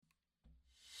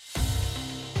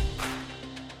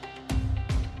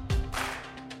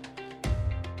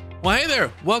Well, hey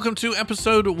there. Welcome to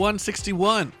episode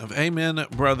 161 of Amen,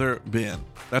 Brother Ben.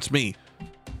 That's me,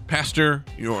 pastor,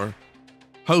 your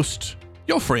host,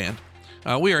 your friend.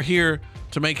 We are here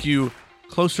to make you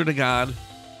closer to God,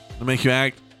 to make you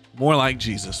act more like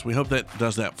Jesus. We hope that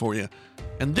does that for you.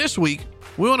 And this week,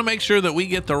 we want to make sure that we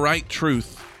get the right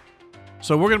truth.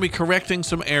 So we're going to be correcting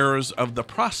some errors of the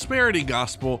prosperity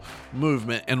gospel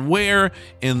movement and where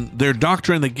in their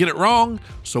doctrine they get it wrong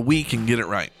so we can get it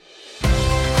right.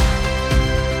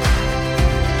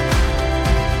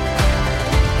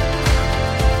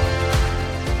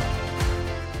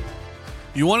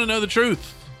 You want to know the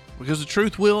truth because the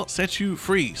truth will set you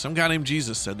free. Some guy named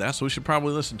Jesus said that, so we should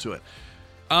probably listen to it.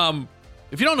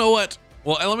 If you don't know what,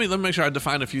 well, let me make sure I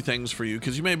define a few things for you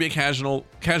because you may be a casual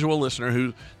listener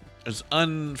who is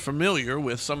unfamiliar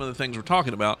with some of the things we're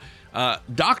talking about.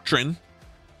 Doctrine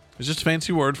is just a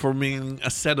fancy word for meaning a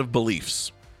set of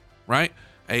beliefs, right?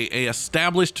 A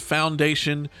established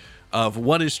foundation of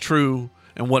what is true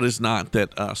and what is not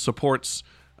that supports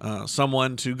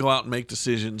someone to go out and make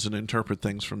decisions and interpret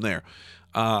things from there.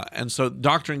 And so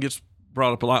doctrine gets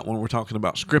brought up a lot when we're talking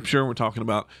about scripture, we're talking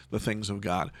about the things of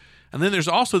God. And then there's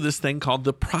also this thing called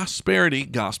the prosperity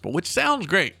gospel, which sounds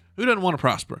great. Who doesn't want to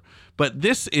prosper? But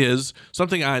this is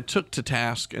something I took to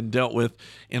task and dealt with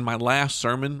in my last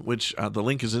sermon, which the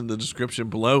link is in the description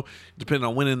below. Depending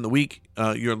on when in the week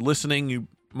you're listening, you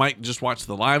might just watch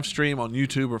the live stream on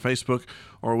YouTube or Facebook,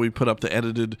 or we put up the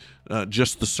edited,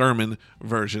 just the sermon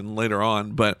version later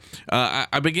on. But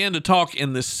I began to talk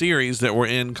in this series that we're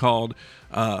in called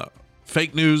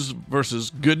Fake News versus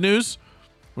Good News.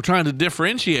 We're trying to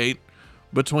differentiate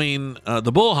between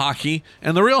the bull hockey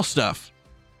and the real stuff,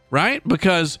 right?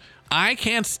 Because I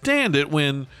can't stand it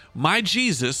when my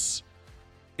Jesus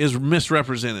is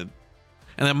misrepresented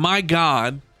and that my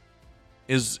God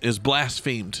is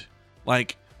blasphemed.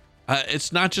 Like,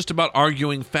 it's not just about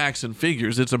arguing facts and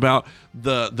figures. It's about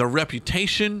the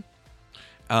reputation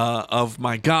of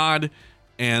my God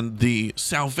and the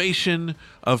salvation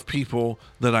of people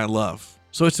that I love.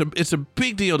 So it's a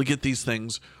big deal to get these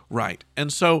things right.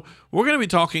 And so we're going to be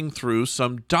talking through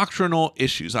some doctrinal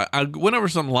issues. I went over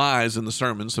some lies in the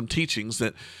sermon, some teachings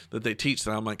that they teach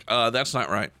that I'm like, that's not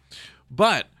right.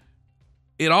 But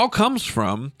it all comes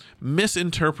from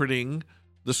misinterpreting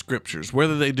the scriptures,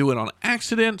 whether they do it on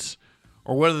accident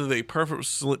or whether they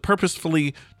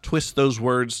purposefully twist those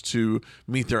words to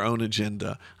meet their own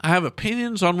agenda. I have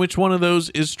opinions on which one of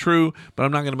those is true, but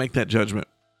I'm not going to make that judgment,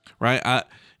 right?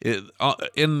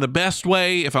 In the best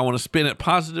way, if I want to spin it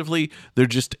positively, they're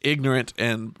just ignorant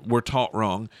and we're taught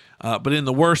wrong. But in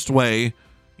the worst way,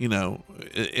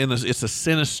 it's a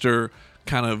sinister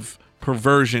kind of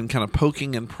perversion, kind of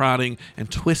poking and prodding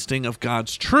and twisting of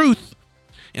God's truth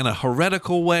in a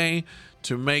heretical way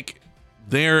to make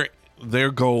their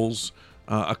goals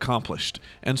accomplished.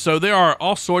 And so there are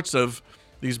all sorts of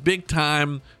these big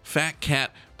time fat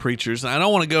cat preachers, and I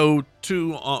don't want to go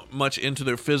too much into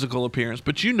their physical appearance,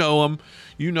 but you know them,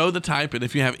 you know the type, and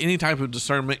if you have any type of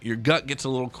discernment, your gut gets a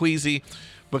little queasy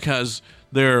because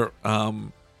they're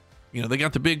they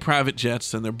got the big private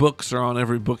jets and their books are on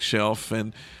every bookshelf,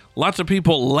 and lots of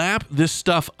people lap this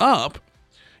stuff up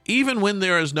even when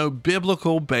there is no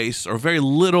biblical base or very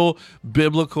little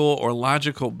biblical or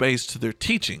logical base to their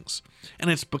teachings.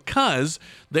 And it's because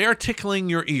they are tickling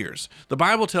your ears. The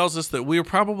Bible tells us that we are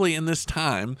probably in this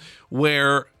time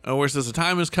where it says the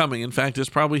time is coming, in fact,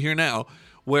 it's probably here now,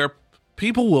 where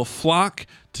people will flock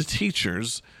to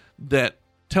teachers that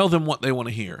tell them what they want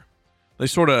to hear. They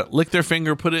sort of lick their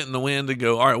finger, put it in the wind, and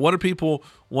go, all right, what do people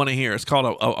want to hear? It's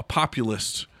called a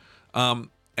populist.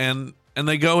 And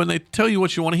they go and they tell you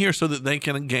what you want to hear so that they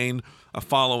can gain a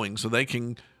following, so they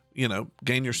can,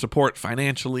 gain your support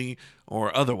financially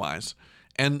or otherwise.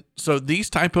 And so these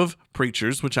type of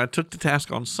preachers, which I took to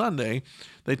task on Sunday,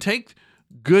 they take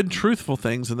good, truthful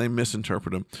things and they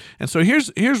misinterpret them. And so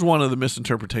here's one of the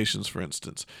misinterpretations, for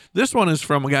instance. This one is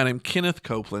from a guy named Kenneth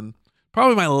Copeland,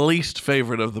 probably my least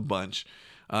favorite of the bunch.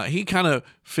 He kind of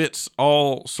fits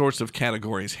all sorts of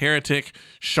categories: heretic,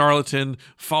 charlatan,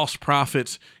 false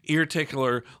prophets, ear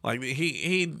tickler. Like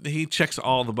he checks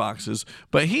all the boxes.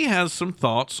 But he has some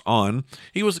thoughts on.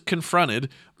 He was confronted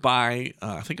by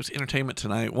I think it was Entertainment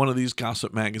Tonight, one of these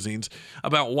gossip magazines,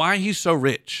 about why he's so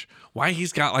rich, why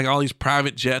he's got like all these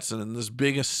private jets and this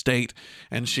big estate.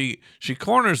 And she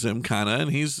corners him kind of,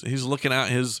 and he's looking out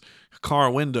his car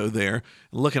window there,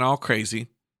 looking all crazy.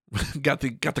 got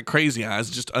the crazy eyes,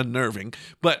 just unnerving.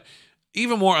 But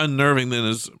even more unnerving than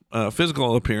his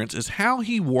physical appearance is how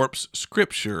he warps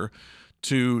scripture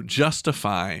to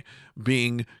justify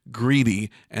being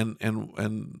greedy and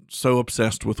so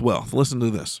obsessed with wealth. Listen to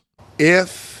this.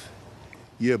 If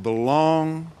you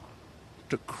belong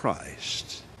to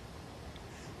Christ,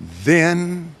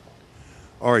 then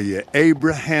are you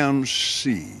Abraham's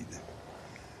seed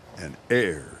and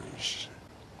heirs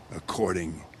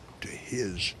according to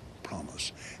his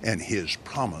promise. And his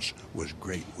promise was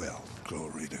great wealth.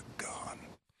 Glory to God.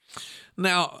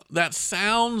 Now, that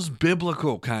sounds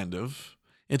biblical, kind of.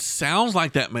 It sounds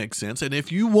like that makes sense. And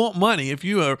if you want money, if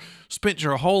you have spent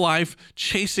your whole life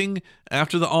chasing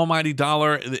after the almighty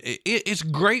dollar, it's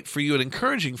great for you and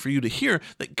encouraging for you to hear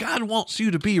that God wants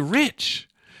you to be rich.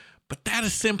 But that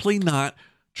is simply not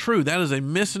true. That is a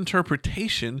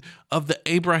misinterpretation of the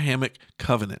Abrahamic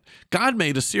covenant. God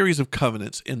made a series of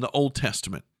covenants in the Old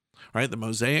Testament, right? The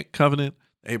Mosaic covenant,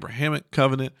 the Abrahamic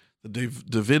covenant, the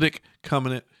Davidic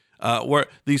covenant, were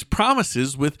these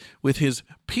promises with his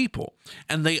people.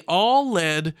 And they all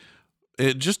led,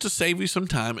 just to save you some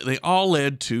time, they all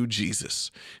led to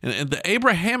Jesus. And the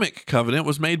Abrahamic covenant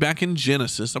was made back in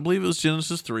Genesis. I believe it was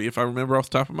Genesis 3, if I remember off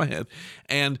the top of my head.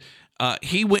 And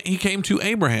he came to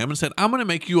Abraham and said, I'm going to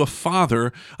make you a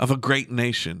father of a great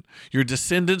nation. Your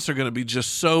descendants are going to be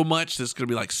just so much. There's going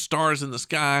to be like stars in the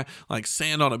sky, like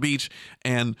sand on a beach.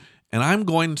 And I'm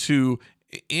going to,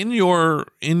 in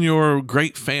your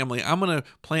great family, I'm going to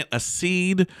plant a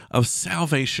seed of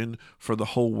salvation for the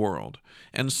whole world.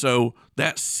 And so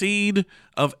that seed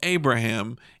of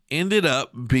Abraham ended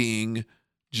up being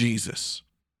Jesus.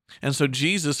 And so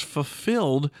Jesus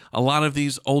fulfilled a lot of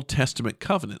these Old Testament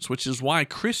covenants, which is why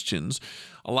Christians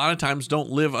a lot of times don't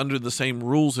live under the same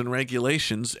rules and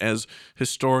regulations as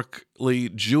historically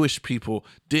Jewish people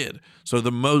did. So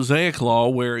the Mosaic law,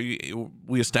 where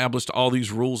we established all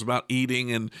these rules about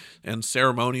eating and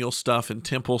ceremonial stuff and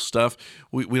temple stuff,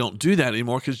 we don't do that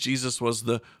anymore because Jesus was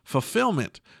the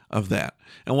fulfillment of that.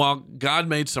 And while God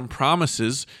made some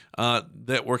promises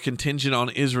that were contingent on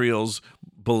Israel's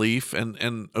belief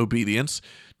and obedience,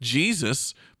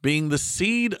 Jesus, being the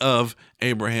seed of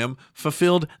Abraham,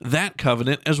 fulfilled that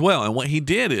covenant as well. And what he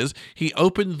did is he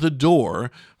opened the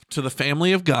door to the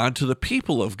family of God, to the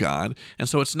people of God. And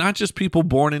so it's not just people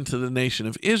born into the nation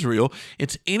of Israel,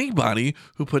 it's anybody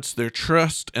who puts their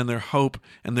trust and their hope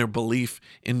and their belief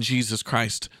in Jesus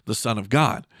Christ, the Son of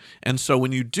God. And so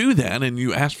when you do that and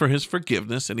you ask for his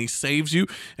forgiveness and he saves you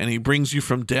and he brings you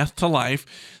from death to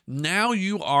life, now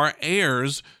you are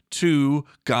heirs to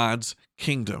God's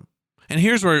kingdom. And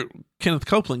here's where Kenneth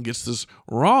Copeland gets this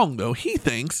wrong, though. He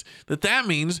thinks that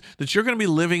means that you're going to be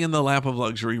living in the lap of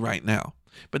luxury right now.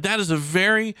 But that is a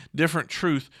very different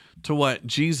truth to what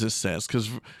Jesus says,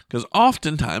 because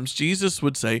oftentimes Jesus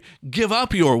would say, give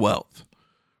up your wealth,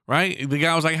 right? The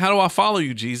guy was like, how do I follow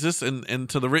you, Jesus? And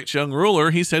to the rich young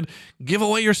ruler, he said, give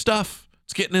away your stuff.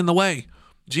 It's getting in the way.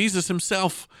 Jesus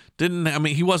himself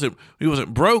he wasn't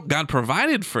broke. God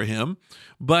provided for him,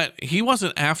 but he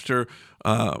wasn't after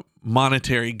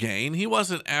monetary gain. He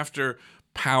wasn't after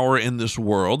power in this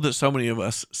world that so many of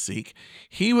us seek.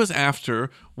 He was after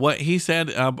what he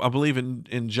said, I believe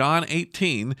in John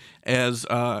 18,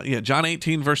 John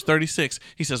 18, verse 36.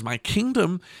 He says, my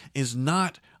kingdom is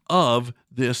not of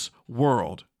this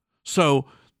world. So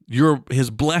his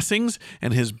blessings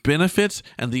and his benefits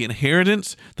and the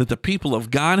inheritance that the people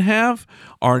of God have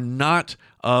are not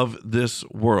of this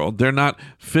world. They're not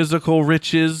physical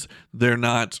riches. They're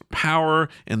not power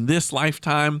in this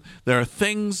lifetime. There are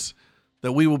things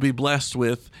that we will be blessed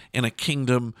with in a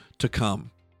kingdom to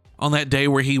come. On that day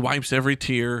where he wipes every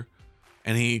tear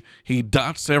and he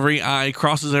dots every I,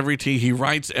 crosses every T, he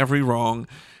rights every wrong,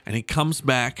 and he comes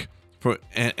back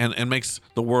and makes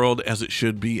the world as it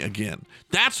should be again.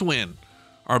 That's when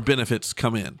our benefits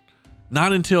come in.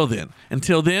 Not until then.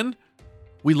 Until then,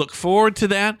 we look forward to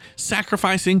that,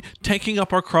 sacrificing, taking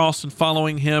up our cross and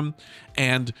following him,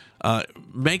 and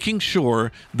making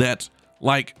sure that,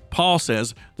 like Paul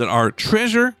says, that our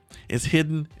treasure is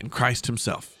hidden in Christ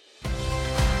himself.